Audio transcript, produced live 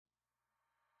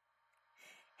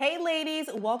Hey ladies,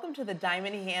 welcome to the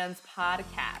Diamond Hands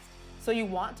podcast. So you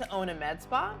want to own a med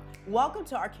spa? Welcome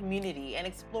to our community and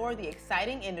explore the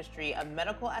exciting industry of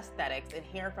medical aesthetics and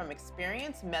hear from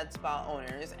experienced med spa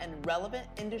owners and relevant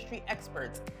industry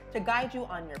experts to guide you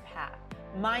on your path.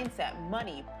 Mindset,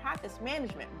 money, practice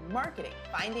management, marketing,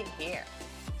 find it here.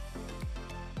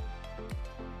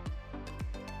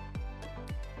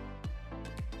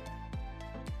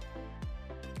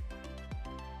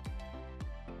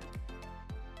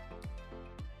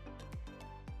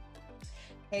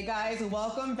 Hey guys,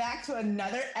 welcome back to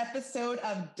another episode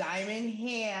of Diamond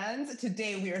Hands.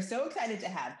 Today we are so excited to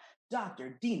have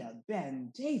Dr. Dina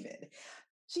Ben David.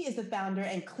 She is the founder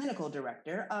and clinical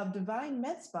director of Divine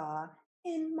Med Spa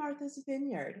in Martha's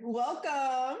Vineyard.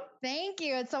 Welcome. Thank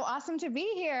you. It's so awesome to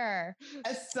be here.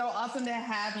 It's so awesome to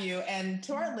have you. And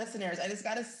to our listeners, I just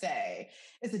got to say,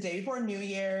 it's the day before New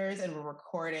Year's and we're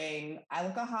recording. I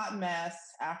look a hot mess.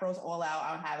 Afro's all out.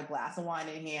 I have a glass of wine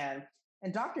in hand.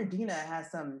 And Dr. Dina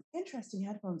has some interesting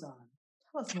headphones on.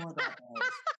 Tell us more about those.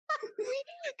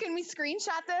 Can we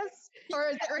screenshot this? Or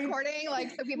is it recording? Like,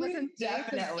 so people can see?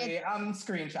 Definitely. I'm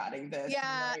screenshotting this.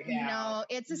 Yeah, right now. no,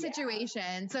 it's a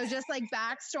situation. So just like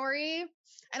backstory,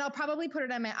 and I'll probably put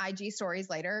it on my IG stories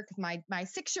later because my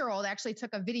 6-year-old actually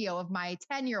took a video of my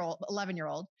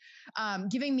 11-year-old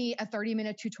giving me a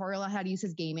 30-minute tutorial on how to use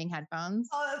his gaming headphones.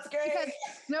 Oh, that's great. Because,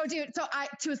 no, dude. So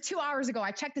it was 2 hours ago.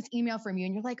 I checked this email from you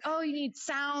and you're like, oh, you need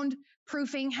sound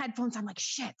proofing headphones. I'm like,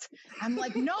 shit. I'm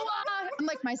like, Noah. I'm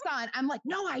like, my son. I'm like,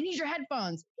 Noah, I need your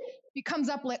headphones. He comes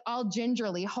up like all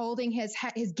gingerly holding his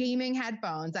gaming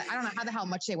headphones. I don't know how the hell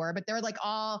much they were, but they're like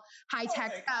all high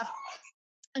tech stuff.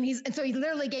 And so he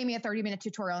literally gave me a 30-minute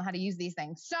tutorial on how to use these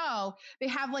things. So they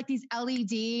have like these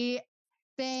LED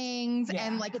things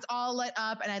and like it's all lit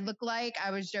up. And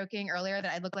I was joking earlier that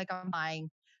I look like I'm flying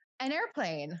an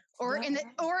airplane or in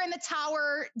the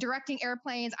tower directing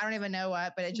airplanes. I don't even know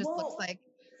what, but it just looks like.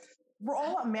 We're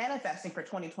all about manifesting for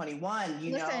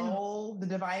 2021, know, the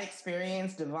divine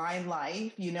experience, divine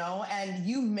life, and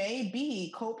you may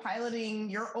be co-piloting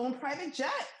your own private jet.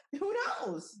 Who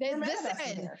knows?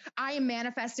 Listen, I am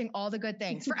manifesting all the good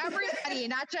things for everybody,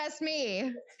 not just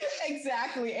me.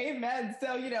 Exactly. Amen.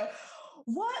 So,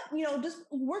 we're going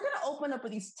to open up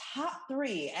with these top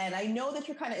 3. And I know that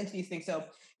you're kind of into these things. So,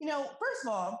 first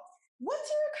of all, what's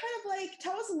your kind of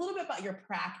tell us a little bit about your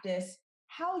practice,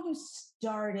 how you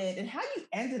started and how you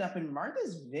ended up in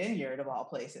Martha's Vineyard of all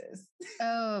places.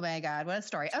 Oh my God, what a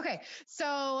story. Okay.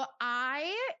 So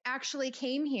I actually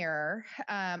came here.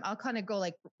 I'll kind of go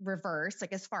like reverse,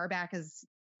 like as far back as,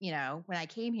 when I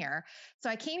came here. So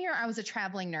I came here, I was a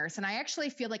traveling nurse, and I actually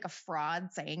feel like a fraud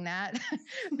saying that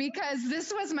because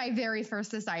this was my very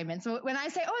first assignment. So when I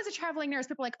say, oh, as a traveling nurse,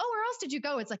 people are like, oh, where else did you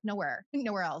go? It's like nowhere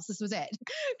else. This was it.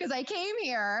 Because I came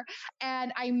here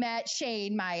and I met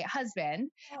Shane, my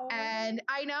husband, and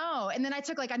I know. And then I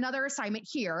took like another assignment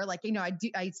here. Like,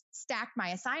 I stacked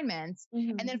my assignments.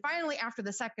 Mm-hmm. And then finally after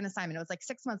the second assignment, it was like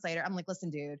 6 months later, I'm like, listen,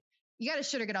 dude, you got to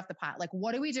shit or get off the pot. Like,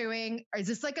 what are we doing? Is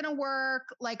this like going to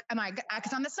work? Like,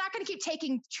 because I'm just not going to keep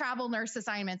taking travel nurse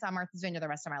assignments on Martha's Vineyard the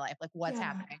rest of my life. Like, what's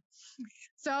happening?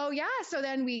 So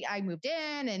then I moved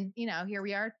in and, here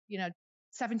we are,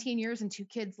 17 years and 2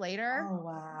 kids later. Oh,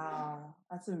 wow.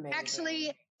 That's amazing.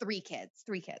 Actually, 3 kids,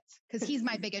 because he's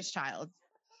my biggest child.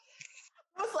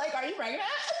 I was like, are you pregnant?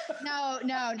 No,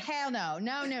 hell no.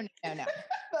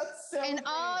 That's so and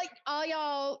all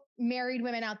y'all married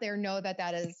women out there know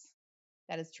that is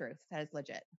truth. That is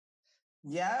legit.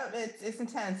 Yeah, it's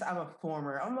intense. I'm a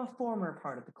former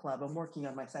part of the club. I'm working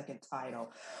on my second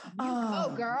title.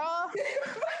 Girl. Girl.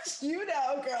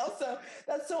 So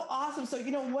that's so awesome. So,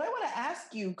 what I want to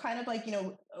ask you kind of like,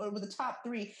 with the top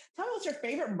 3, tell me what's your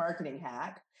favorite marketing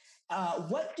hack?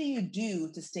 What do you do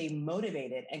to stay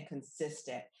motivated and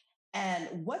consistent?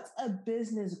 And what's a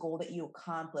business goal that you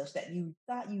accomplished that you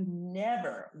thought you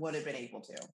never would have been able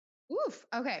to? Oof.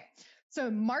 Okay. So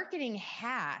marketing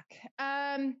hack.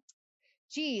 I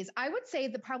would say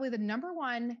that probably the number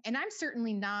one, and I'm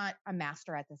certainly not a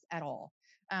master at this at all.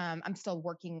 I'm still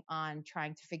working on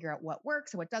trying to figure out what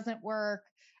works and what doesn't work.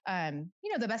 The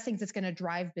best things that's going to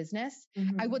drive business.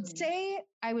 Mm-hmm. I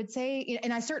would say,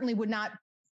 and I certainly would not,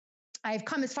 I've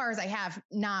come as far as I have,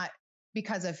 not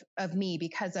because of me,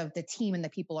 because of the team and the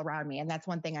people around me. And that's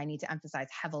one thing I need to emphasize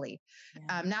heavily.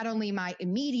 Yeah. Not only my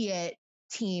immediate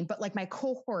team, but like my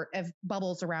cohort of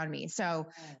bubbles around me. So,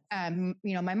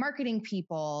 my marketing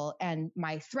people and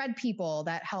my thread people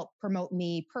that help promote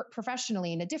me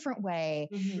professionally in a different way.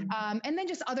 Mm-hmm. And then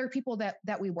just other people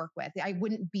that we work with. I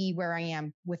wouldn't be where I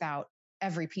am without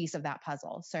every piece of that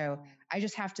puzzle. So I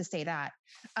just have to say that.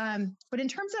 But in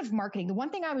terms of marketing, the one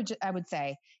thing I would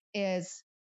say is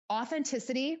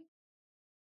authenticity.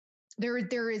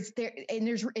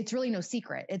 It's really no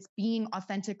secret. It's being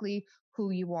authentically who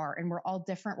you are. And we're all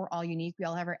different. We're all unique. We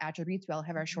all have our attributes. We all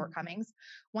have our shortcomings.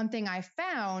 One thing I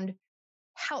found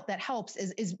that helps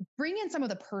is bring in some of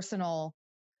the personal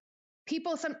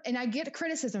people, and I get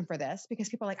criticism for this because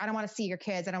people are like, I don't want to see your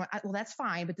kids. Well, that's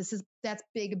fine. But that's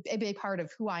a big part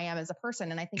of who I am as a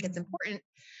person. And I think it's important,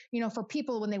 for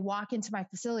people when they walk into my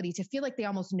facility to feel like they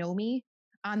almost know me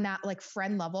on that like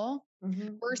friend level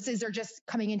versus they're just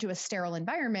coming into a sterile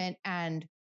environment and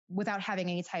without having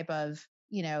any type of,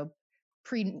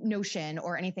 pre-notion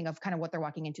or anything of kind of what they're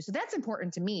walking into. So that's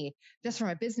important to me just from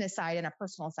a business side and a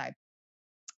personal side.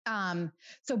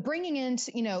 So bringing in,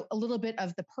 a little bit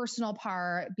of the personal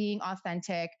part, being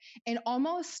authentic and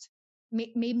almost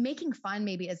making fun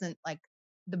maybe isn't like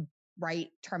the right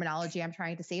terminology I'm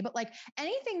trying to say, but like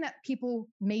anything that people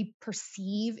may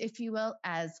perceive, if you will,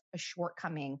 as a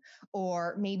shortcoming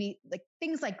or maybe like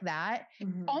things like that,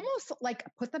 almost like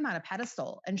put them on a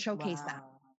pedestal and showcase them,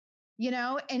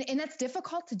 and that's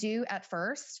difficult to do at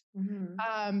first.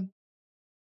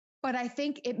 But I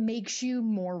think it makes you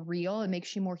more real. It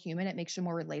makes you more human. It makes you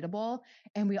more relatable.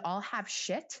 And we all have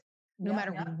shit, no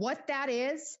matter what that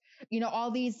is. All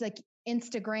these like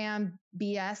Instagram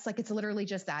BS, like it's literally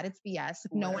just that. It's BS.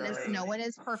 No one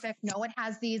is perfect. No one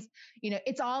has these,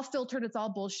 it's all filtered. It's all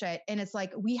bullshit. And it's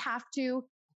like, we have to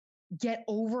get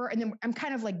over. And then I'm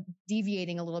kind of like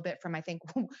deviating a little bit from, I think,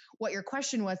 what your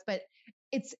question was, but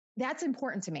that's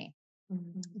important to me.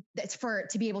 That's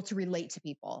to be able to relate to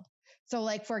people. So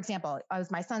like, for example, it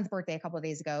was my son's birthday a couple of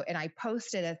days ago and I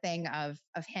posted a thing of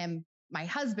him, my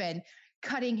husband,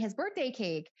 cutting his birthday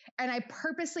cake. And I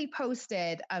purposely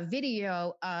posted a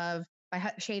video of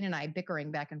Shane and I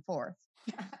bickering back and forth.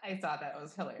 I thought that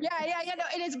was hilarious. Yeah. No,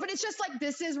 it is, but it's just like,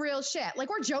 this is real shit. Like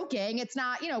we're joking. It's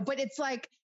not, but it's like,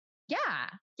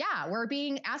 yeah, we're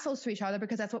being assholes to each other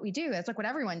because that's what we do. That's like what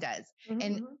everyone does.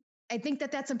 And I think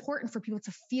that that's important for people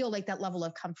to feel like that level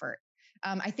of comfort.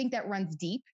 I think that runs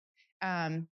deep.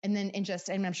 And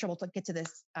I'm sure we'll get to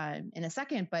this in a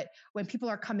second, but when people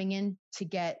are coming in to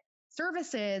get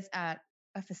services at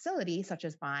a facility such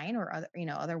as mine or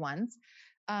other ones,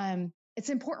 it's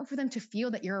important for them to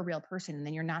feel that you're a real person and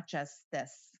then you're not just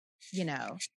this,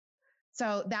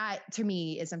 so that to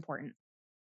me is important.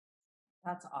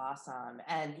 That's awesome.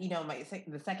 And,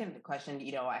 the second question,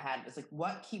 I had was like,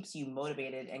 what keeps you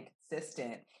motivated and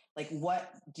consistent? Like,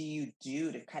 what do you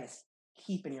do to kind of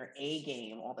keep in your A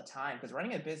game all the time? Because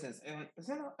running a business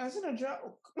isn't a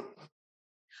joke.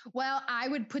 Well, I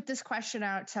would put this question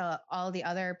out to all the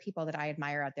other people that I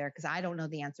admire out there, because I don't know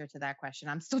the answer to that question.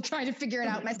 I'm still trying to figure it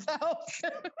out myself.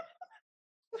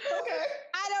 Okay.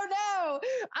 I don't know.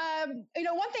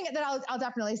 One thing that I'll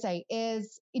definitely say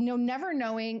is,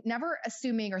 never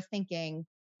assuming or thinking,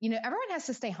 everyone has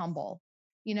to stay humble.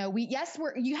 You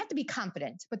have to be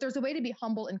confident, but there's a way to be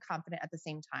humble and confident at the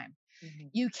same time.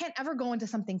 You can't ever go into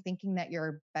something thinking that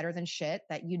you're better than shit,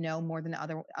 that you know more than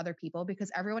other people, because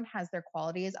everyone has their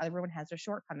qualities, everyone has their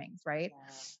shortcomings, right?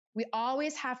 Yeah. We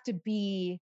always have to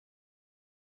be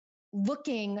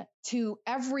looking to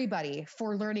everybody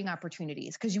for learning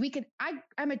opportunities, because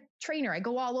I'm a trainer. I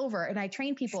go all over and I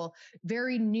train people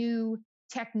very new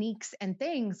techniques and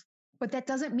things, but that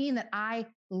doesn't mean that I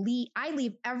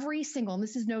leave every single, and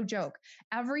this is no joke,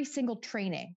 every single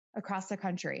training across the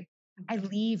country, I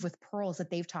leave with pearls that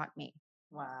they've taught me.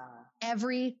 Wow.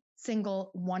 Every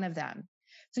single one of them.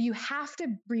 So you have to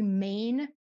remain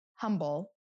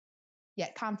humble,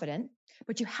 yet confident,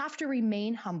 but you have to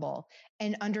remain humble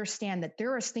and understand that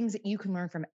there are things that you can learn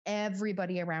from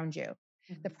everybody around you.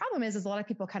 The problem is a lot of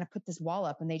people kind of put this wall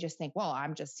up and they just think, well,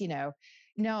 I'm just,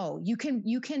 no, you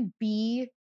can be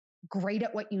great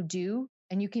at what you do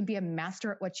and you can be a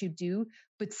master at what you do,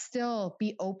 but still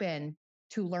be open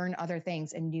to learn other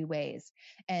things in new ways.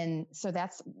 And so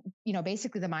that's,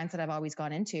 basically the mindset I've always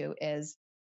gone into is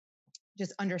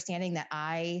just understanding that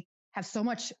I have so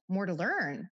much more to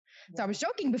learn. So I was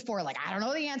joking before, like, I don't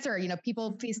know the answer,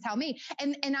 people please tell me.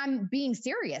 And I'm being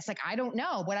serious. Like, I don't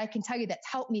know. What I can tell you that's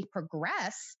helped me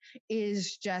progress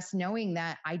is just knowing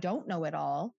that I don't know it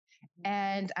all.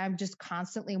 And I'm just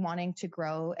constantly wanting to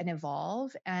grow and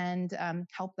evolve and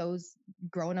help those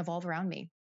grow and evolve around me.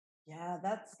 Yeah,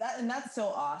 that's so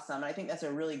awesome. And I think that's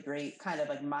a really great kind of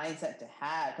like mindset to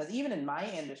have, because even in my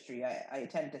industry, I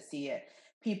tend to see it.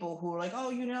 People who are like,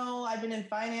 oh, I've been in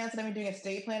finance and I've been doing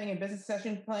estate planning and business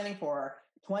succession planning for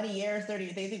 20 years,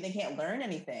 30, they think they can't learn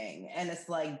anything. And it's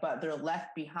like, but they're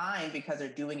left behind because they're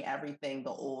doing everything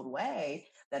the old way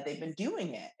that they've been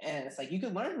doing it. And it's like, you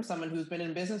could learn from someone who's been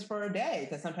in business for a day,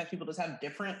 because sometimes people just have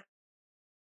different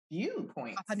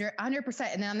viewpoints.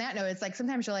 100%. And then on that note, it's like,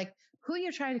 sometimes you're like, who are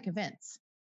you trying to convince?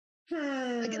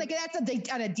 Like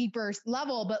that's on a deeper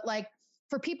level, but like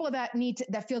for people that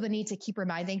that feel the need to keep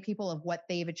reminding people of what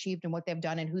they've achieved and what they've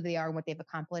done and who they are and what they've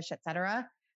accomplished, et cetera.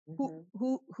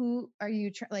 Who are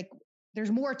you like,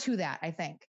 there's more to that, I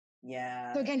think.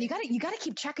 Yeah. So again, you gotta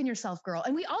keep checking yourself, girl.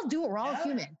 And we all do it. We're all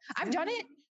human. I've done it.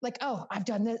 Like, oh, I've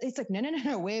done this. It's like,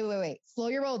 no. Wait. Slow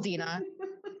your roll, Dina.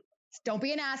 Don't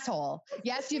be an asshole.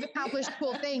 Yes, you've accomplished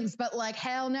cool things, but like,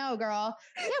 hell no, girl.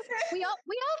 Yeah, we all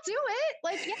do it.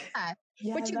 Like,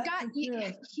 yeah. But you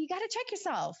got to check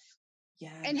yourself. Yeah,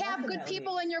 and have good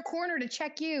people in your corner to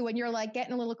check you when you're like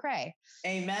getting a little cray.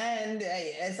 Amen.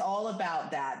 It's all about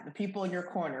that. The people in your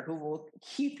corner who will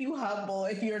keep you humble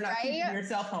if you're not keeping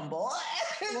yourself humble.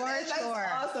 That's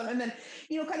awesome. And then,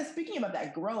 kind of speaking about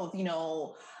that growth,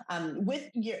 with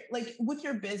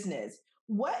your business,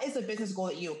 what is a business goal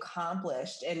that you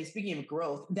accomplished? And speaking of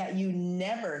growth, that you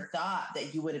never thought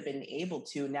that you would have been able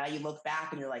to. Now you look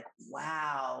back and you're like,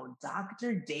 wow,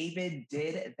 Dr. David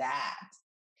did that.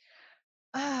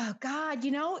 Oh God,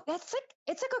 it's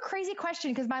like a crazy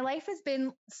question because my life has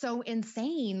been so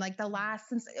insane. Like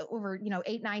since over,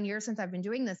 8-9 years since I've been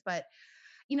doing this. But,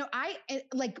 I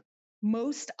like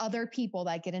most other people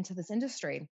that get into this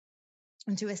industry,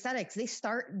 into aesthetics, they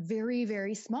start very,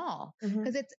 very small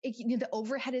because the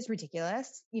overhead is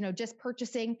ridiculous. Just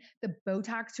purchasing the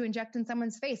Botox to inject in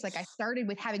someone's face. Like I started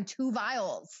with having 2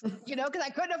 vials, because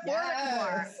I couldn't afford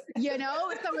it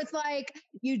anymore, So it's like,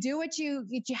 you do what you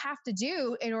have to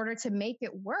do in order to make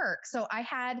it work. So I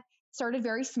had started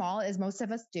very small, as most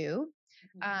of us do,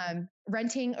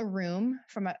 renting a room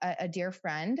from a dear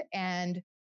friend, and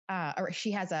or she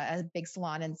has a big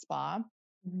salon and spa.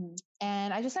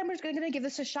 And I just said, I'm just going to give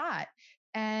this a shot.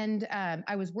 And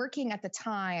I was working at the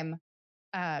time.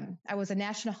 I was a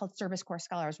National Health Service Corps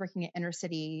scholar. I was working in inner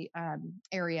city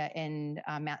area in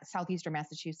southeastern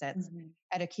Massachusetts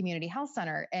at a community health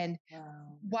center. And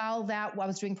while I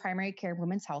was doing primary care,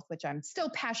 women's health, which I'm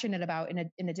still passionate about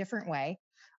in a different way,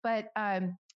 but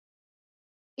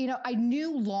I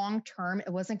knew long-term,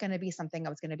 it wasn't going to be something I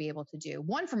was going to be able to do.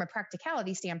 One, from a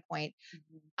practicality standpoint,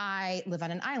 I live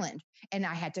on an island and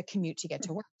I had to commute to get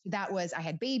to work. I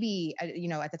had baby, at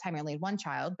the time I only had 1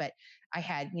 child, but I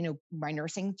had, my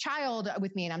nursing child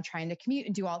with me and I'm trying to commute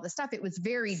and do all this stuff. It was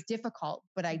very difficult,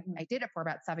 but I did it for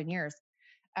about 7 years.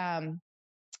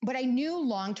 But I knew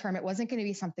long-term, it wasn't going to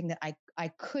be something that I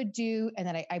could do. And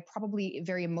that I probably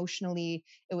very emotionally,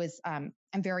 it was, I'm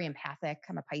very empathic.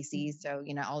 I'm a Pisces. So,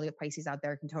 all the Pisces out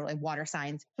there can totally, water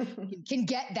signs can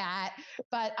get that.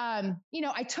 But,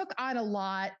 I took on a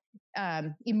lot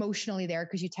emotionally there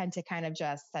because you tend to kind of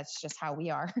that's just how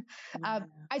we are.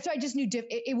 So I just knew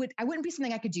I wouldn't be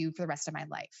something I could do for the rest of my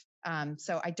life.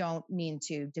 So I don't mean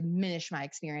to diminish my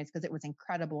experience because it was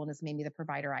incredible and has made me the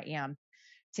provider I am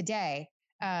today.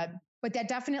 But that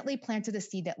definitely planted a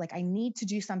seed that like, I need to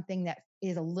do something that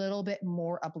is a little bit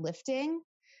more uplifting.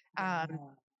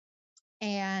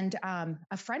 And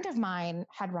a friend of mine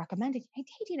had recommended, hey,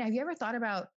 Dina, have you ever thought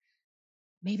about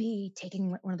maybe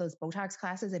taking one of those Botox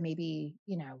classes and maybe,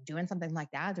 doing something like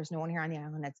that? There's no one here on the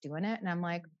island that's doing it. And I'm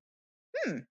like,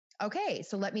 okay,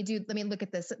 so let me look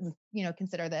at this, and,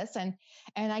 consider this. And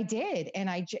I did,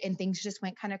 and things just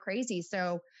went kind of crazy.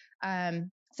 So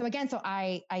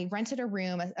I rented a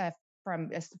room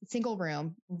from a single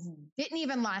room, didn't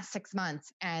even last 6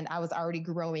 months. And I was already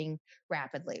growing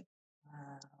rapidly.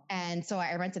 Wow. And so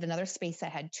I rented another space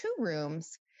that had 2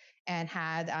 rooms and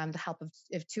had the help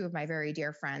of 2 of my very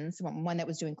dear friends, one that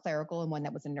was doing clerical and one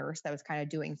that was a nurse that was kind of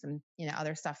doing some,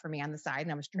 other stuff for me on the side.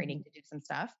 And I was training to do some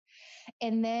stuff.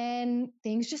 And then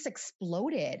things just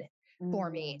exploded for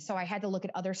me. So I had to look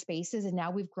at other spaces. And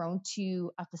now we've grown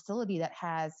to a facility that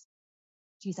has,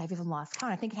 I've even lost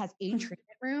count. I think it has 8 treatment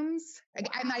rooms. Wow.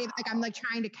 I'm not even I'm like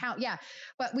trying to count. Yeah.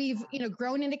 But we've,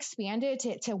 grown and expanded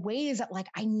to ways that like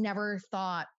I never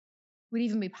thought would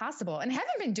even be possible. And I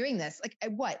haven't been doing this like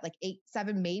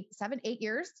 7-8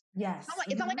 years. Yes.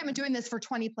 It's not like I've been doing this for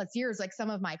 20 plus years, like some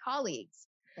of my colleagues.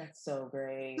 That's so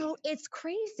great. So it's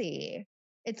crazy.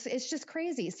 It's just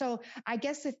crazy. So I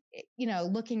guess if,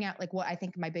 looking at like what I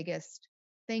think my biggest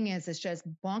thing is just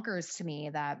bonkers to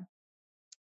me that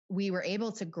we were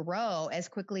able to grow as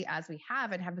quickly as we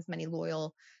have and have as many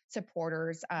loyal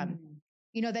supporters, that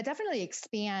definitely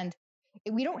expand.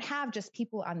 We don't have just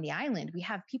people on the island. We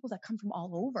have people that come from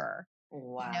all over. you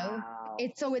know, Wow.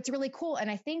 it's really cool. And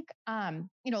I think, a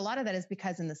lot of that is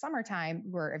because in the summertime,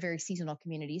 we're a very seasonal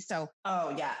community. So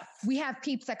Oh, yeah. we have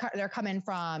peeps they're coming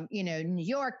from, New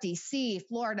York, DC,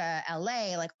 Florida,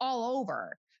 LA, like all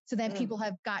over. So then Mm. people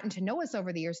have gotten to know us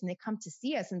over the years and they come to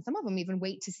see us. And some of them even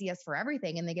wait to see us for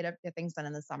everything and they get things done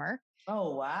in the summer.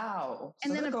 Oh, wow. And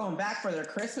So then they're going back for their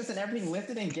Christmas and everything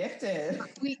lifted and gifted.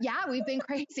 we've been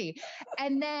crazy.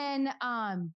 And then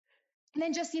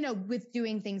just, with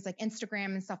doing things like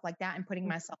Instagram and stuff like that and putting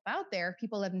myself out there,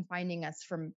 people have been finding us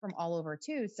from all over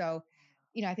too. So,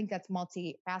 I think that's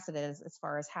multifaceted as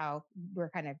far as how we're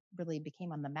kind of really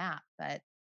became on the map. But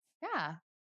yeah.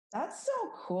 That's so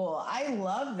cool. I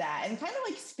love that. And kind of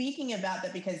like speaking about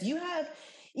that, because you have,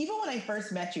 even when I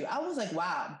first met you, I was like,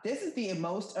 wow, this is the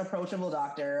most approachable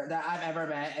doctor that I've ever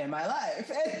met in my life.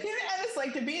 And it's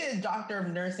like, to be a doctor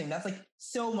of nursing, that's like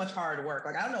so much hard work.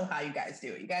 Like, I don't know how you guys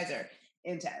do it. You guys are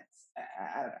intense.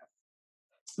 I don't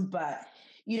know. But,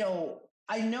 you know,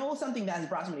 I know something that has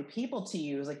brought so many people to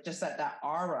you is like just that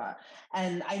aura.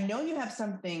 And I know you have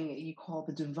something you call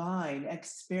the divine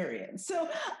experience. So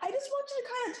I just want you to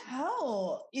kind of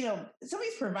tell, some of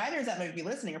these providers that might be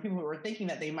listening, or people who are thinking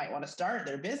that they might want to start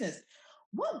their business,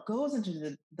 what goes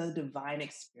into the divine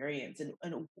experience, and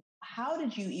how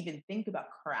did you even think about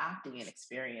crafting an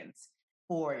experience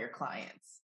for your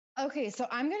clients? Okay, so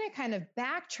I'm going to kind of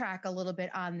backtrack a little bit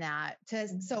on that.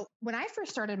 So when I first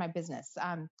started my business,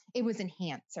 it was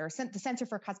Enhance, or the Center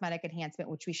for Cosmetic Enhancement,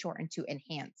 which we shortened to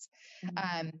Enhance.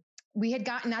 Mhm. We had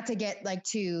gotten, not to get like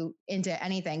too into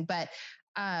anything, but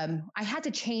I had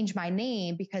to change my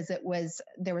name because there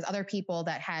was other people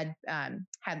that had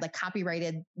like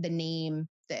copyrighted the name,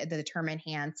 the term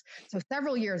Enhance. So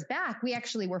several years back, we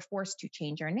actually were forced to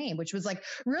change our name, which was like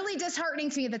really disheartening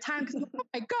to me at the time because, oh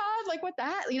my God, like what the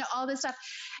hell, all this stuff.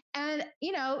 And,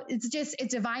 it's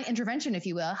divine intervention, if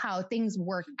you will, how things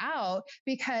work out,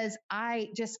 because I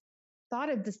just thought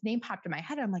of this name popped in my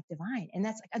head. I'm like, divine. And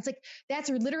that's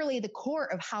literally the core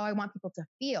of how I want people to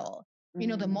feel.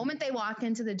 The moment they walk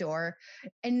into the door,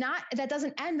 and not that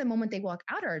doesn't end the moment they walk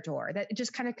out our door, that it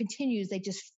just kind of continues. They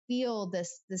just feel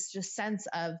this just sense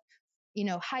of,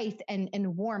 height and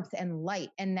warmth and light.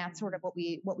 And that's sort of what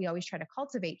we always try to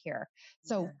cultivate here.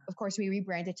 So Yeah. of course we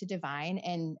rebranded to Divine,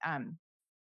 and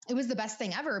it was the best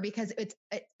thing ever because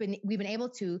we've been able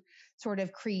to sort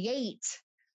of create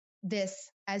this,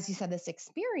 as you said, this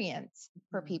experience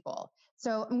for Mhm. people.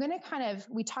 So I'm going to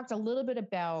we talked a little bit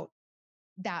about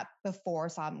that before.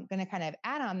 So I'm going to kind of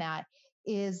add on that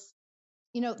is,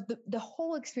 the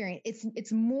whole experience,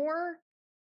 it's more,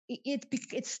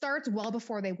 it starts well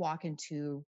before they walk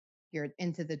into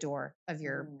the door of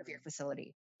your Mm.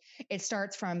 facility. It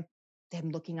starts from them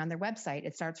looking on their website.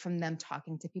 It starts from them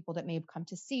talking to people that may have come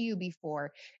to see you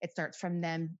before. It starts from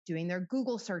them doing their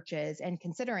Google searches and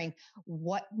considering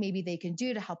what maybe they can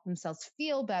do to help themselves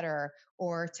feel better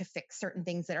or to fix certain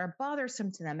things that are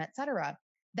bothersome to them, etc.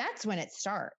 That's when it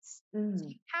starts. So Mm.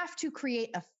 you have to create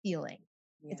a feeling.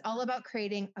 Yeah. It's all about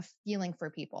creating a feeling for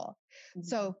people. Mhm.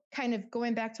 So, kind of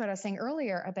going back to what I was saying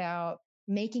earlier about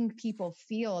making people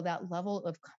feel that level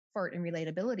of comfort and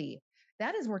relatability,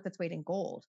 that is worth its weight in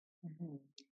gold. Mhm.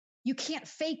 You can't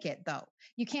fake it though.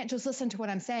 You can't just listen to what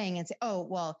I'm saying and say, oh,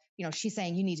 well, she's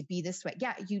saying you need to be this way.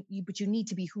 Yeah, but you need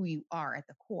to be who you are at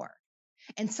the core.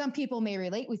 And some people may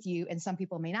relate with you and some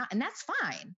people may not. And that's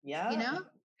fine, you Yeah. know?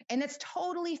 And it's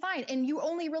totally fine. And you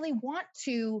only really want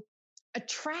to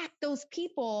attract those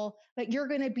people that you're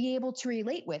going to be able to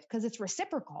relate with because it's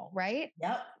reciprocal, right?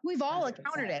 Yep. We've all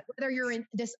encountered 100%. it, whether you're in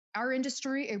our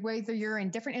industry or whether you're in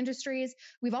different industries.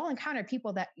 We've all encountered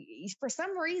people that for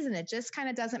some reason it just kind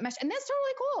of doesn't mesh. And that's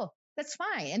totally cool. That's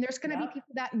fine. And there's going to be Yep.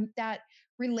 people that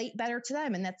relate better to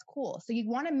them. And that's cool. So you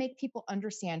want to make people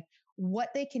understand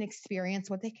what they can experience,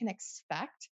 what they can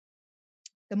expect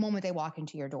the moment they walk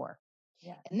into your door.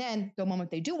 Yeah. And then the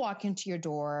moment they do walk into your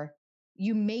door,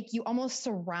 you almost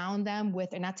surround them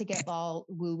with, and not to get all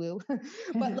woo woo,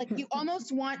 but like you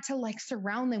almost want to like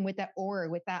surround them with that aura,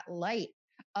 with that light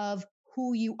of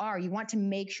who you are. You want to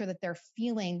make sure that they're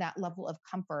feeling that level of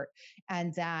comfort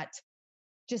and that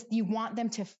just you want them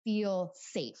to feel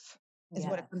safe is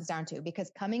what it comes Yes. down to.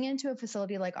 Because coming into a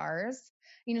facility like ours,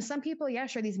 some people, yeah,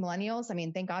 sure, these millennials, I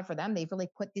mean, thank God for them. They've really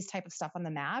put this type of stuff on the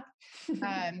map.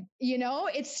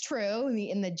 It's true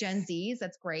in the Gen Zs,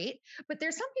 that's great. But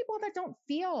there's some people that don't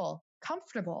feel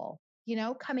comfortable,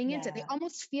 coming into it. They Yeah.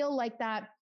 almost feel like that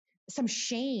some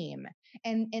shame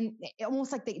and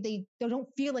almost like they don't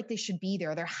feel like they should be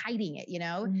there. They're hiding it.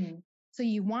 Mhm. So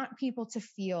you want people to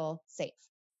feel safe.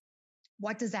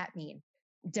 What does that mean?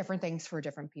 Different things for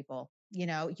different people. You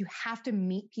have to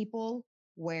meet people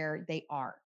where they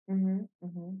are. Mm-hmm.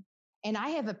 Mm-hmm. And I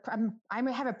have I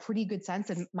have a pretty good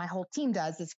sense, and my whole team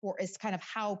does, is kind of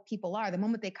how people are. The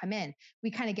moment they come in,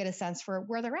 we kind of get a sense for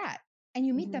where they're at, and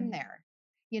you meet them there.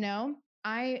 You know,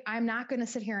 I'm not going to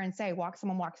sit here and say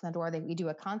someone walks in the door, we do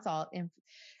a consult, and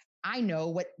I know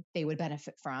what they would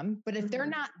benefit from. But if they're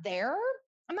not there,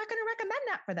 I'm not going to recommend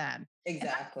that for them.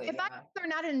 Exactly. If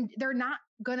they're not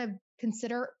going to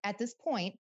consider at this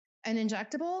point an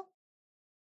injectable.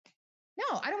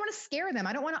 No, I don't want to scare them.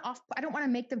 I don't want to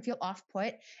make them feel off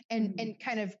put and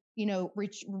kind of,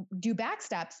 do back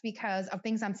steps because of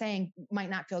things I'm saying might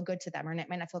not feel good to them or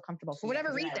might not feel comfortable for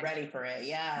whatever reason. Not ready for it.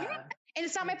 Yeah. And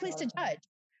it's not my place to judge.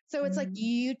 So it's like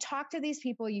you talk to these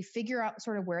people, you figure out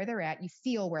sort of where they're at, you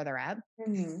feel where they're at.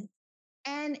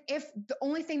 And if the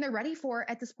only thing they're ready for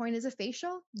at this point is a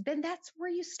facial, then that's where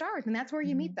you start and that's where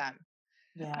you meet them.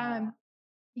 Yeah.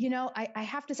 I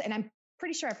have to say, and I'm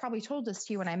pretty sure I probably told this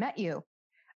to you when I met you.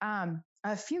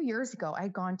 A few years ago,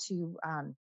 I'd gone to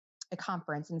a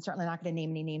conference, and certainly not going to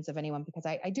name any names of anyone because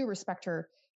I do respect her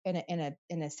in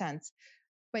a sense.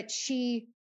 But she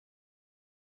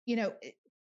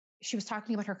was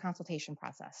talking about her consultation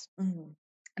process, and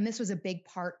this was a big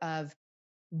part of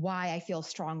why I feel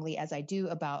strongly as I do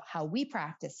about how we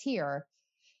practice here.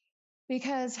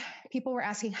 Because people were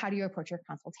asking, how do you approach your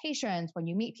consultations when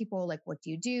you meet people? Like, what do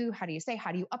you do? How do you say?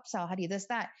 How do you upsell? How do you this,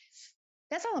 that?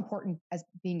 That's all important as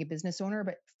being a business owner.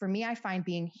 But for me, I find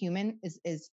being human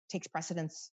takes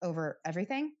precedence over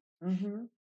everything.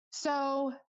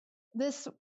 So this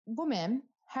woman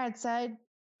had said,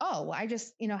 oh, I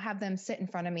just, have them sit in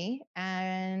front of me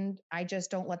and I just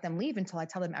don't let them leave until I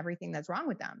tell them everything that's wrong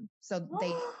with them. So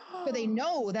they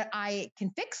know that I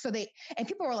can fix. And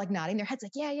people were like nodding their heads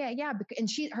like, yeah. And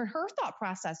her thought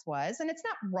process was, and it's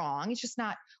not wrong. It's just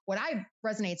not what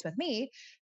resonates with me.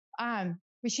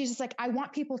 But she's just like, I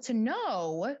want people to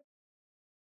know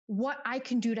what I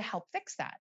can do to help fix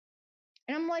that.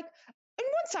 And I'm like, in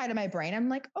one side of my brain, I'm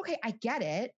like, okay, I get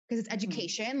it because it's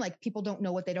education. Like people don't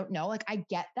know what they don't know. Like I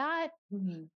get that.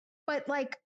 But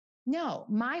like, no,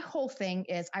 my whole thing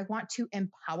is I want to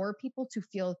empower people to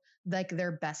feel like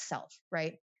their best self,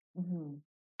 right?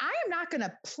 I am not going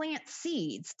to plant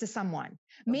seeds to someone.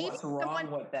 Maybe what's wrong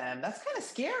with them? That's kind of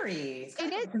scary. It's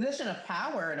kind of a position of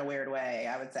power in a weird way,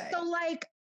 I would say. So like,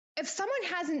 if someone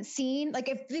hasn't seen, like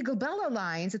if the glabella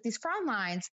lines, if these frown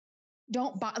lines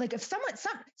don't like if some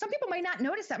people might not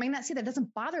notice that, might not see that,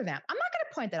 doesn't bother them. I'm not going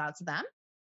to point that out to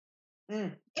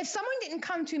them. If someone didn't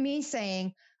come to me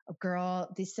saying, oh,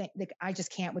 girl, I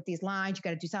just can't with these lines, you got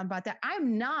to do something about that.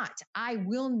 I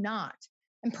will not.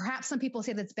 And perhaps some people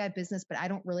say that's bad business, but I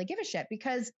don't really give a shit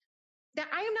because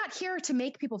I am not here to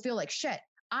make people feel like shit.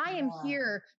 I am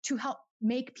here to help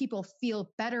make people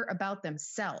feel better about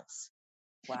themselves.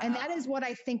 Wow. And that is what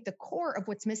I think the core of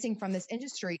what's missing from this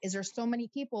industry is there's so many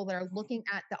people that are looking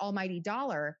at the almighty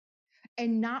dollar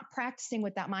and not practicing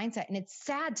with that mindset. And it's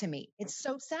sad to me. It's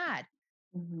so sad.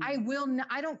 I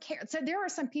don't care. So there are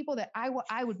some people that I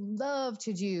would love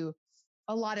to do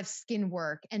a lot of skin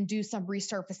work and do some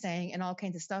resurfacing and all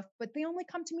kinds of stuff, but they only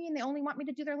come to me and they only want me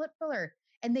to do their lip filler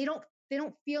and they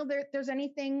don't feel there's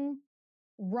anything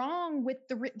wrong with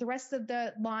the rest of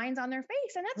the lines on their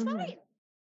face. And that's fine.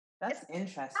 That's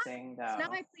interesting, though. It's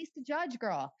not my place to judge,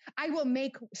 girl. I will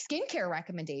make skincare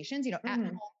recommendations,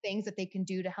 at-home things that they can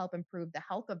do to help improve the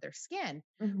health of their skin.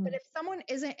 But if someone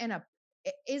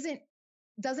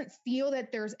doesn't feel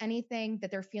that there's anything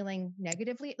that they're feeling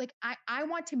negatively, like I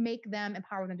want to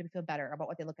empower them to feel better about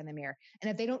what they look in the mirror. And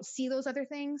if they don't see those other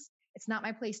things, it's not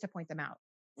my place to point them out.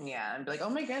 Yeah, and be like, oh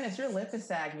my goodness, your lip is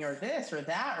sagging or this or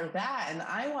that, and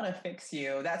I want to fix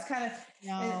you. That's kind of,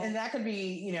 and that could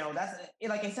be, that's,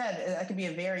 like I said, that could be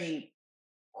a very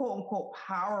quote unquote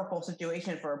powerful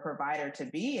situation for a provider to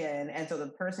be in. And so the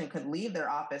person could leave their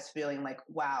office feeling like,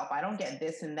 wow, if I don't get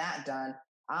this and that done,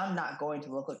 I'm not going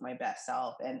to look like my best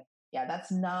self. And yeah,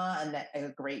 that's not a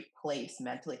great place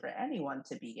mentally for anyone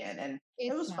to be in. And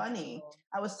it was funny.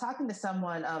 I was talking to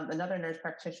someone, another nurse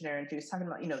practitioner, and she was talking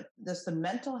about, just the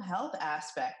mental health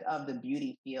aspect of the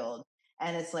beauty field.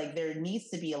 And it's like, there needs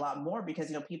to be a lot more because,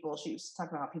 she was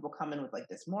talking about how people come in with like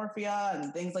dysmorphia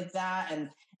and things like that.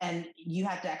 And you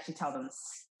have to actually tell them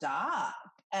stop.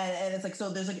 And it's like, so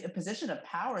there's like a position of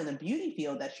power in the beauty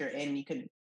field that you're in. You could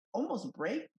almost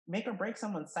make or break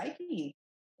someone's psyche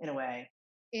in a way.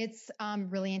 It's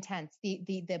really intense,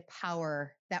 the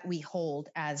power that we hold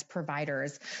as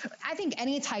providers. I think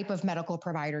any type of medical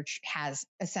provider has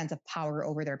a sense of power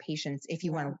over their patients, if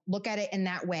you want to look at it in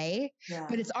that way. Yeah.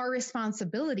 But it's our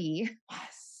responsibility,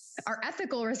 our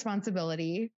ethical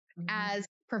responsibility as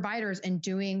providers and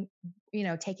doing,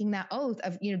 taking that oath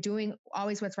of, doing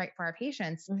always what's right for our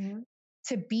patients,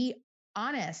 to be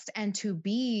honest and to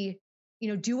be,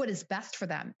 do what is best for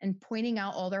them, and pointing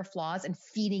out all their flaws and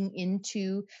feeding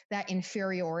into that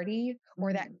inferiority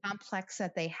or that complex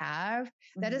that they have.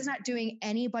 That is not doing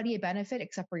anybody a benefit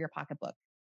except for your pocketbook.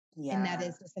 Yeah. And that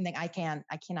is something I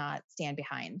cannot stand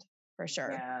behind, for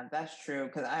sure. Yeah, that's true.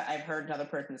 Because I've heard another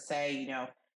person say,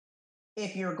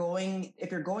 if you're going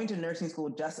to nursing school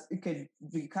just could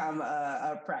become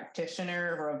a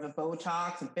practitioner or of the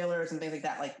Botox and fillers and things like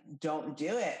that, like don't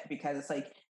do it, because it's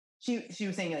like she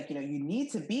was saying, like, you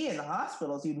need to be in the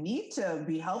hospitals, you need to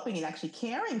be helping and actually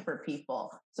caring for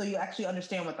people, so you actually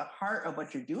understand what the heart of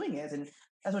what you're doing is, and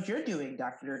that's what you're doing,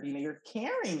 doctor. You're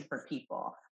caring for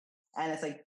people, and it's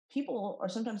like people are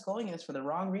sometimes going in this for the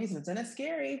wrong reasons, and it's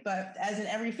scary. But as in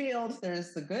every field,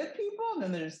 there's the good people, and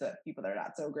then there's the people that are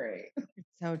not so great.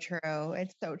 It's so true.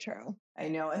 It's so true. I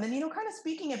know. And then, kind of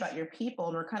speaking about your people,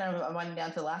 and we're kind of winding down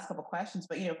to the last couple of questions,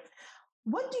 but,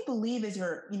 what do you believe is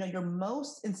your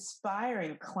most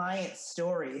inspiring client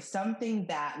story? Something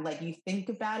that, like, you think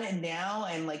about it now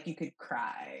and, like, you could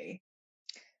cry.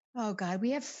 Oh God,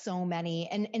 we have so many,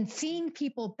 and seeing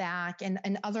people back,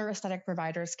 and other aesthetic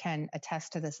providers can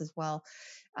attest to this as well.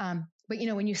 But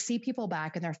when you see people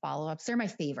back in their follow-ups, they're my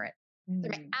favorite. They're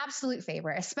my absolute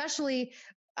favorite, especially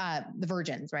the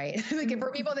virgins, right? Like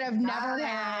for people that have never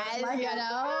had, like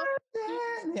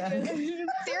Yeah.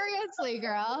 Seriously,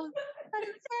 girl.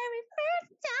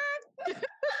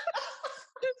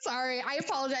 Sorry, I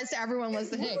apologize to everyone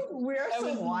listening. We're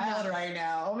so wild right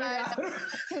now. Oh my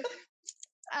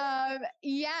God.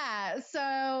 Yeah.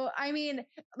 So, I mean,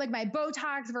 like my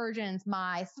Botox virgins,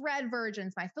 my thread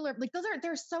virgins, my filler, like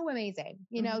they're so amazing,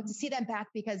 to see them back,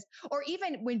 because, or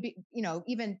even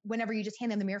even whenever you just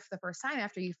hand them the mirror for the first time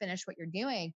after you finish what you're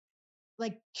doing,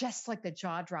 like, just like the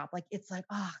jaw drop, like, it's like,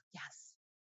 oh yes,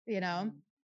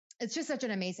 it's just such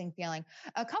an amazing feeling.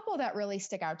 A couple that really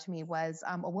stick out to me was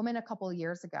a woman a couple of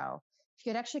years ago. She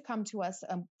had actually come to us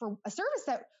for a service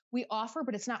that we offer,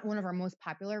 but it's not one of our most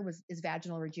popular, is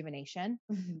vaginal rejuvenation.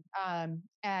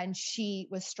 And she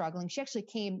was struggling. She actually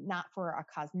came not for a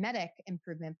cosmetic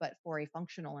improvement, but for a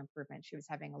functional improvement. She was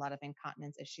having a lot of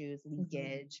incontinence issues,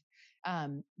 leakage,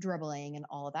 dribbling, and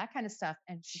all of that kind of stuff.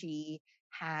 And she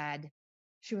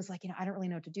was like, I don't really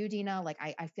know what to do, Dina. Like,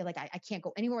 I feel like I can't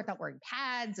go anywhere without wearing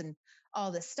pads and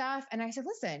all this stuff. And I said,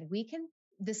 listen,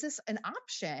 this is an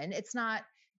option. It's not,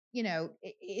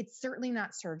 it's certainly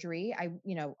not surgery. I,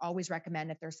 always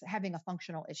recommend, if there's having a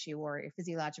functional issue or a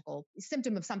physiological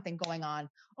symptom of something going on,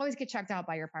 always get checked out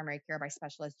by your primary care, by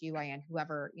specialist, GYN,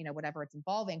 whoever, whatever it's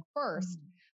involving first.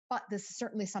 But this is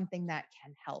certainly something that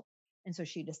can help. And so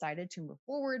she decided to move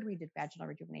forward. We did vaginal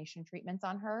rejuvenation treatments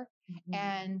on her.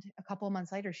 And a couple of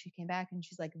months later, she came back and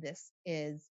she's like,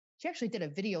 she actually did a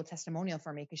video testimonial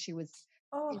for me, because she was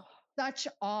in such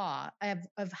awe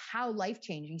of how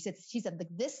life-changing. She said, like,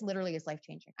 this literally is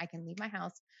life-changing. I can leave my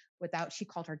house without, she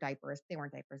called her diapers. They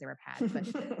weren't diapers, they were pads. But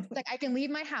like, I can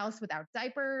leave my house without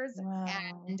diapers. Wow.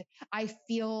 And I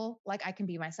feel like I can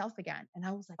be myself again. And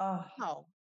I was like, wow.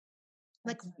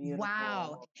 Like,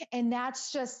 wow. And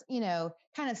that's just,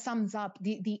 kind of sums up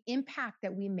the impact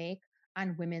that we make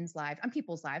on women's lives, on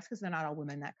people's lives, because they're not all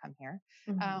women that come here.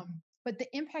 But the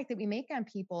impact that we make on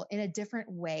people in a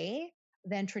different way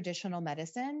than traditional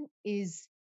medicine is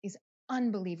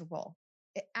unbelievable.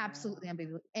 Absolutely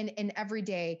unbelievable. And every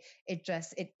day it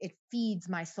feeds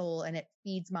my soul, and it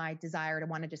feeds my desire to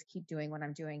want to just keep doing what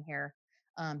I'm doing here.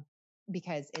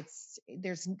 Because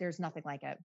there's nothing like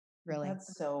it. Really.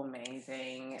 That's so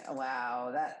amazing.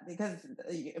 Wow. Because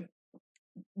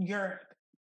your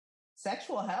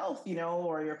sexual health,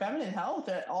 or your feminine health,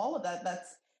 all of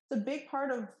that's a big part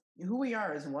of who we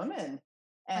are as women.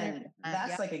 And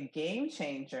that's like a game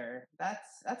changer.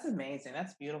 That's amazing.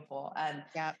 That's beautiful. And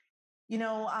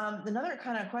another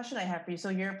kind of question I have for you. So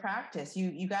your practice,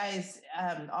 you guys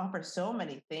offer so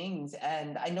many things.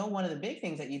 And I know one of the big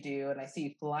things that you do, and I see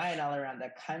you flying all around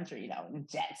the country, in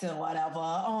jets and whatever.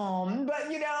 But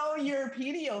you're a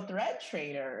PDO thread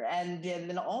trader. And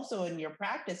then also in your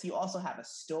practice, you also have a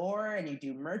store and you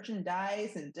do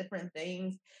merchandise and different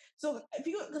things. So if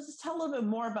you could just tell a little bit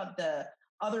more about the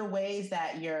other ways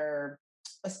that your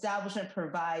establishment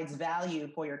provides value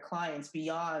for your clients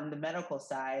beyond the medical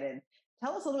side, and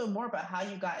tell us a little bit more about how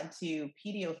you got into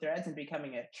PDO threads and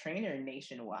becoming a trainer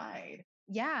nationwide.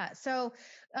 Yeah. So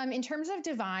in terms of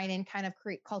Divine and kind of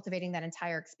cultivating that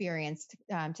entire experience,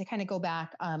 to kind of go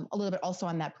back a little bit also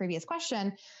on that previous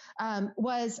question,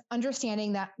 was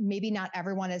understanding that maybe not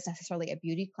everyone is necessarily a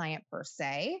beauty client per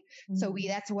se. So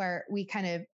that's where we kind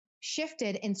of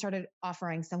shifted and started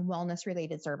offering some wellness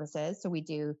related services. So we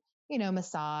do,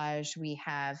 massage, we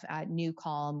have New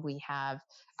Calm, we have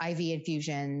IV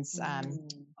infusions,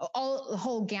 all the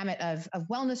whole gamut of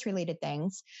wellness related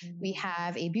things. We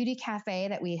have a beauty cafe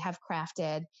that we have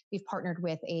crafted. We've partnered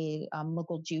with a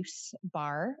local juice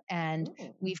bar, and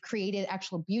we've created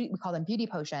actual beauty. We call them beauty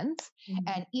potions,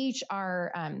 and each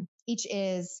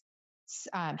is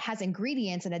has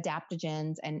ingredients and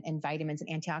adaptogens and vitamins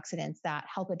and antioxidants that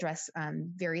help address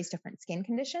various different skin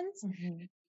conditions.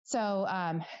 So,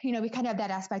 we kind of have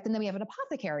that aspect. And then we have an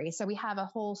apothecary. So we have a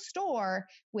whole store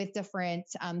with different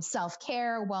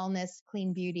self-care, wellness,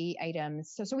 clean beauty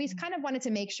items. So we kind of wanted to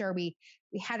make sure we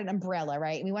had an umbrella,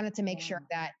 right? We wanted to make sure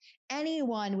that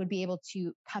anyone would be able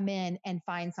to come in and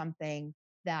find something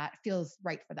that feels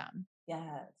right for them. Yes.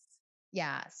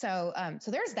 Yeah. So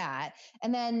there's that.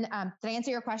 And then, did I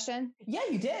answer your question? Yeah,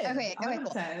 you did. Okay.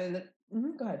 100%.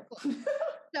 Cool. Go ahead.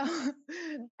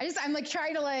 So I'm like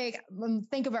trying to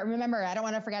think about, remember, I don't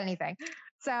want to forget anything.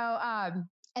 So,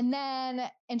 and then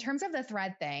in terms of the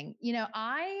thread thing,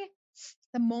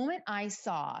 the moment I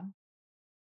saw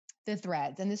the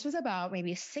threads, and this was about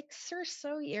maybe 6 or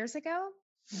so years ago,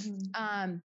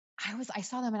 I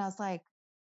saw them and I was like,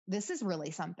 this is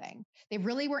really something. They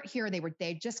really weren't here.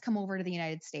 They'd just come over to the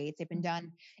United States. They've been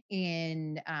done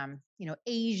in,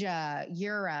 Asia,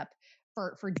 Europe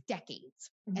for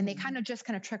decades. And they kind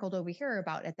of trickled over here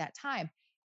about at that time.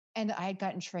 And I had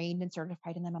gotten trained and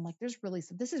certified in them. I'm like, this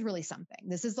is really something.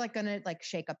 This is going to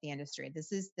shake up the industry.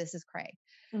 This is cray.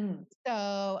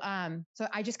 So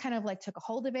I just kind of took a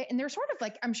hold of it. And they're sort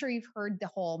of I'm sure you've heard the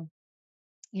whole,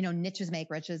 niches make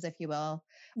riches, if you will,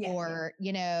 or,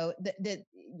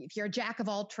 if you're a jack of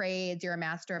all trades, you're a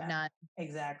master of none.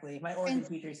 Exactly. My ortho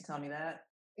teacher used to tell me that.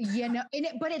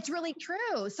 But it's really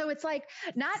true. So it's I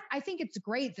think it's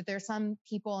great that there's some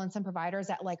people and some providers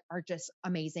that are just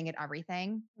amazing at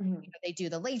everything. They do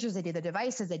the lasers, they do the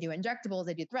devices, they do injectables,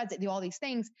 they do threads, they do all these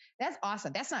things. That's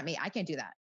awesome. That's not me. I can't do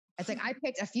that. It's I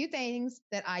picked a few things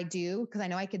that I do because I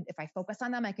know if I focus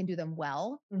on them, I can do them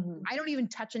well. I don't even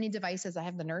touch any devices. I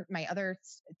have my other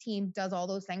team does all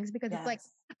those things because it's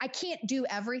I can't do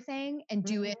everything and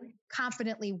do it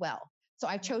confidently well. So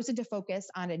I've chosen to focus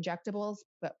on injectables,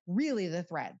 but really the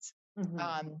threads.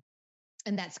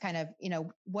 And that's kind of,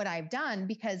 what I've done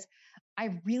because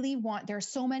I really there's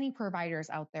so many providers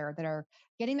out there that are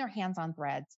getting their hands on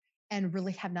threads and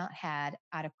really have not had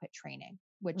adequate training,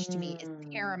 which to me is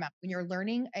paramount when you're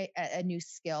learning a new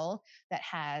skill that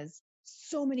has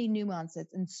so many nuances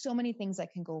and so many things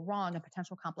that can go wrong and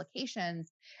potential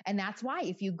complications. And that's why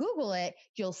if you Google it,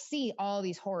 you'll see all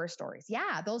these horror stories.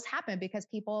 Yeah, those happen because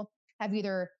people have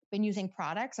either been using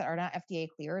products that are not FDA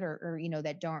cleared or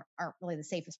that aren't really the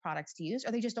safest products to use,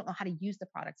 or they just don't know how to use the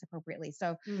products appropriately.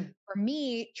 So for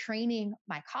me, training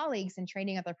my colleagues and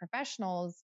training other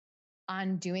professionals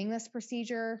on doing this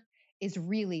procedure is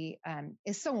really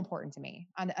is so important to me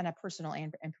on a personal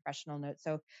and professional note.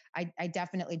 So I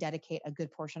definitely dedicate a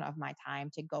good portion of my time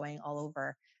to going all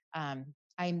over.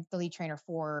 I'm the lead trainer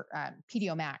for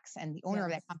PDO Max, and the owner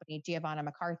of that company, Giovanna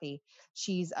McCarthy.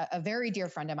 She's a very dear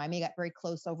friend of mine. We got very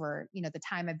close over, the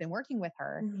time I've been working with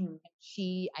her.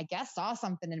 She, I guess, saw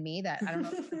something in me that I don't know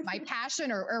if it was my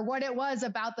passion or what it was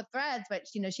about the threads, but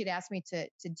she'd asked me to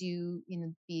do,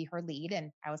 be her lead,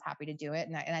 and I was happy to do it,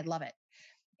 and I love it.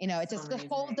 It's just a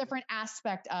whole different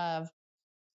aspect of,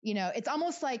 it's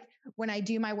almost like when I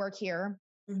do my work here,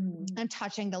 I'm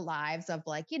touching the lives of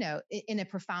in a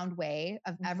profound way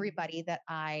of everybody that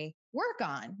I work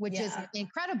on, which is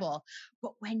incredible.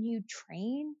 But when you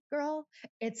train, girl,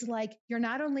 it's you're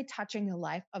not only touching the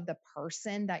life of the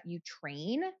person that you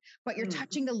train, but you're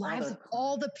touching the lives of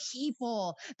all the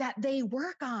people that they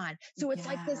work on. So it's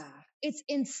this, it's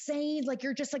insane.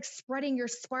 You're just spreading your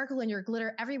sparkle and your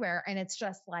glitter everywhere. And it's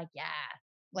just that's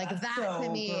that so to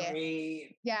me.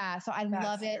 Great. Yeah. So I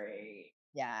love it. Great.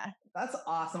 Yeah. That's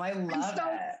awesome. I love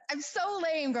it. I'm so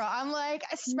lame, girl. I'm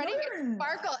spreading your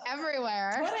sparkle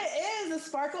everywhere. What it is, the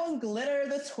sparkle and glitter,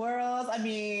 the twirls. I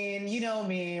mean, you know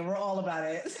me, we're all about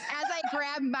it. As I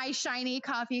grab my shiny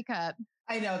coffee cup.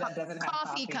 I know that doesn't have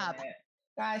coffee cup in it.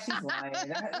 Guys, she's lying.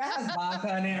 That has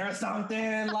vodka in it or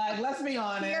something. Let's be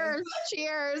honest.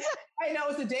 Cheers. I know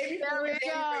it's the day before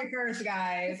January 1st,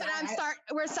 guys.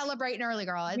 We're celebrating early,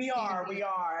 girl. We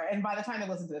are. And by the time they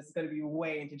listen to this, it's going to be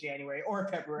way into January or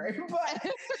February.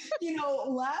 But,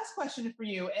 last question for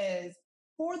you is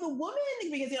for the woman,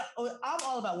 because, I'm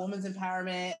all about women's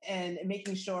empowerment and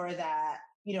making sure that,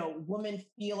 women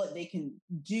feel that they can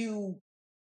do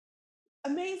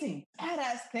amazing,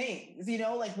 badass things,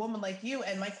 women like you.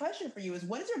 And my question for you is,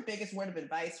 what is your biggest word of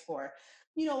advice for,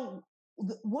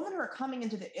 the women who are coming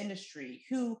into the industry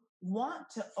who want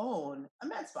to own a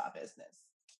med spa business?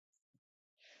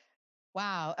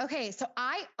 Wow. Okay. So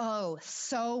I owe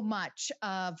so much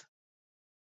of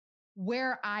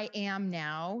where I am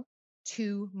now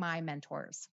to my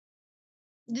mentors.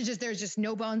 There's just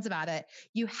no bones about it.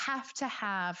 You have to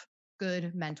have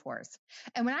good mentors.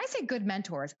 And when I say good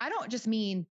mentors, I don't just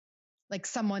mean like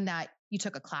someone that you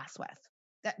took a class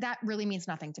with. That really means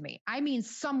nothing to me. I mean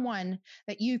someone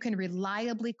that you can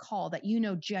reliably call, that you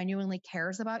know genuinely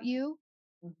cares about you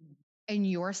and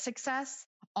your success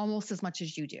almost as much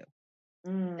as you do.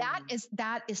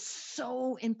 That is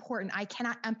so important. I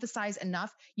cannot emphasize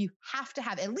enough. You have to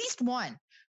have at least one.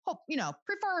 Hope,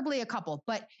 preferably a couple,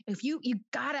 but if you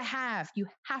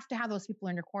have to have those people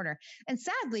in your corner. And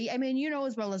sadly, I mean, you know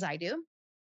as well as I do,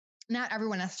 not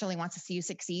everyone necessarily wants to see you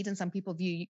succeed, and some people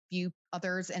view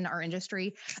others in our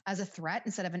industry as a threat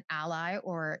instead of an ally,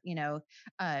 or a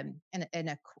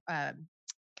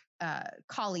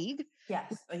colleague.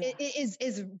 Yes, it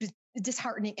is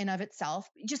disheartening in of itself.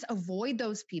 Just avoid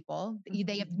those people.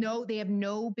 They have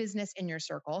no business in your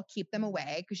circle. Keep them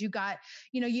away, because you have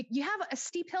a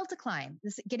steep hill to climb.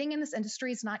 Getting in this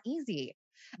industry is not easy.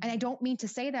 And I don't mean to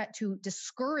say that to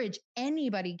discourage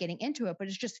anybody getting into it, but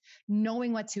it's just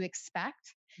knowing what to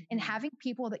expect and having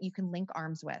people that you can link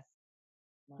arms with.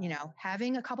 Wow.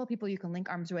 Having a couple of people you can link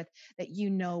arms with that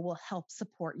will help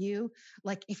support you.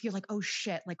 Like if you're like, oh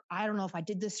shit, like I don't know if I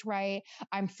did this right,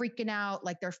 I'm freaking out,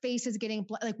 like their face is getting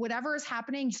like whatever is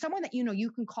happening, someone that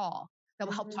you can call that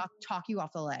will help talk you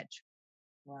off the ledge.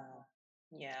 Wow.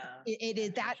 Yeah. It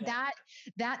is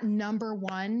that number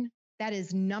one. That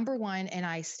is number one, and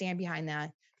I stand behind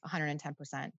that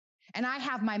 110%. And I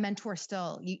have my mentor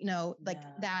still,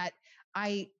 that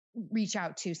I reach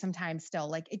out to sometimes still.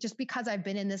 Like it, just because I've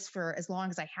been in this for as long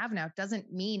as I have now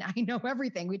doesn't mean I know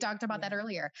everything. We talked about that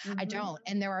earlier. I don't.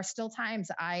 And there are still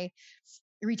times I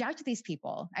reach out to these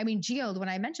people. I mean, Gio, when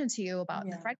I mentioned to you about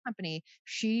the Fred company,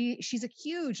 she's a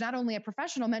huge, not only a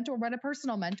professional mentor, but a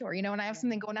personal mentor. When I have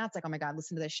something going on, it's like, oh my God,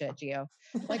 listen to this shit, Gio.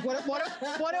 Like, what do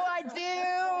I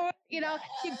do? You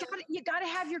gotta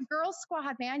have your girl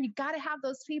squad, man. You gotta have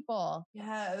those people.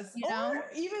 Yes. Or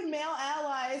even male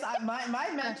allies.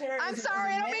 My mentor. I'm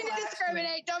sorry, I don't mean to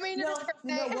discriminate.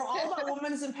 No, we're all about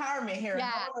women's empowerment here. Yeah.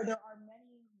 However, there are many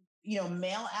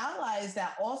male allies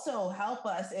that also help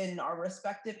us in our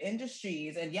respective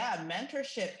industries. And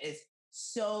mentorship is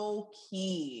so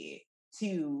key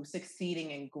to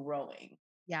succeeding and growing.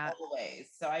 Yeah. Always.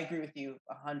 So I agree with you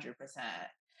 100%.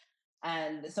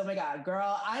 And so, my God,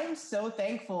 girl, I'm so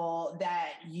thankful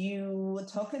that you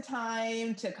took the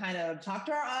time to kind of talk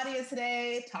to our audience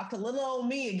today, talk to little old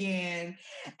me again.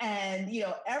 And,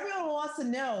 everyone wants to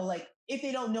know, like, if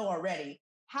they don't know already,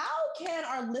 how can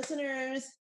our listeners,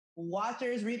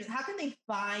 watchers, readers, how can they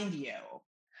find you?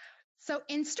 So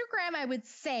Instagram, I would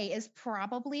say, is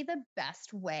probably the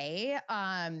best way.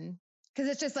 Because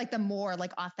it's just like the more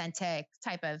like authentic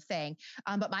type of thing.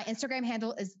 But my Instagram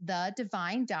handle is The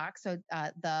Divine Doc. So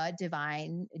The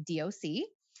Divine DOC.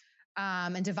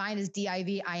 And Divine is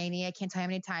DIVINE. I can't tell you how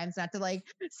many times, not to like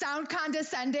sound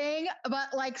condescending,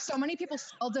 but like so many people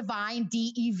spell divine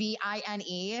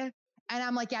DEVINE. And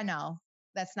I'm like, yeah, no,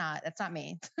 that's not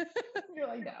me. You're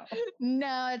like, no.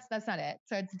 No, that's not it.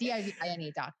 So it's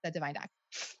DIVINE Doc, The Divine Doc.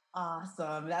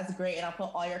 Awesome. That's great. And I'll put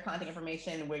all your contact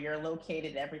information, where you're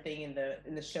located, everything in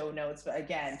the show notes. But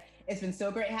again, it's been so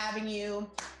great having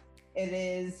you. It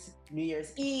is New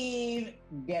Year's Eve.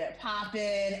 Get it popping.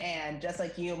 And just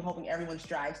like you, I'm hoping everyone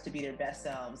strives to be their best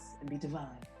selves and be divine.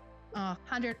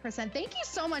 100%. Thank you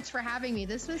so much for having me.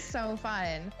 This was so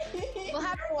fun. We'll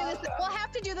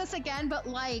have to do this again, but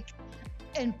like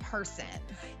in person.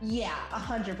 Yeah,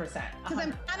 100%. Because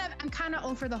I'm kind of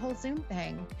over the whole Zoom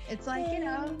thing. It's like,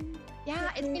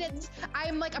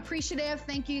 I'm like appreciative.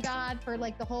 Thank you, God, for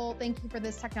like thank you for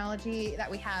this technology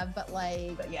that we have. But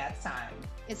yeah, it's time.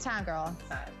 It's time, girl.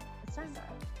 It's time.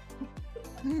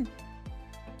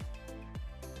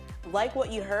 Like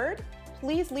what you heard?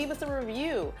 Please leave us a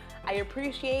review. I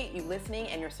appreciate you listening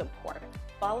and your support.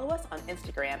 Follow us on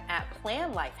Instagram at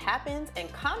Plan Life Happens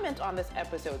and comment on this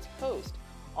episode's post.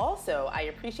 Also, I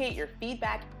appreciate your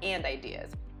feedback and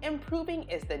ideas. Improving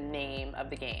is the name of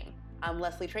the game. I'm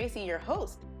Leslie Tracy, your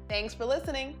host. Thanks for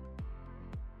listening.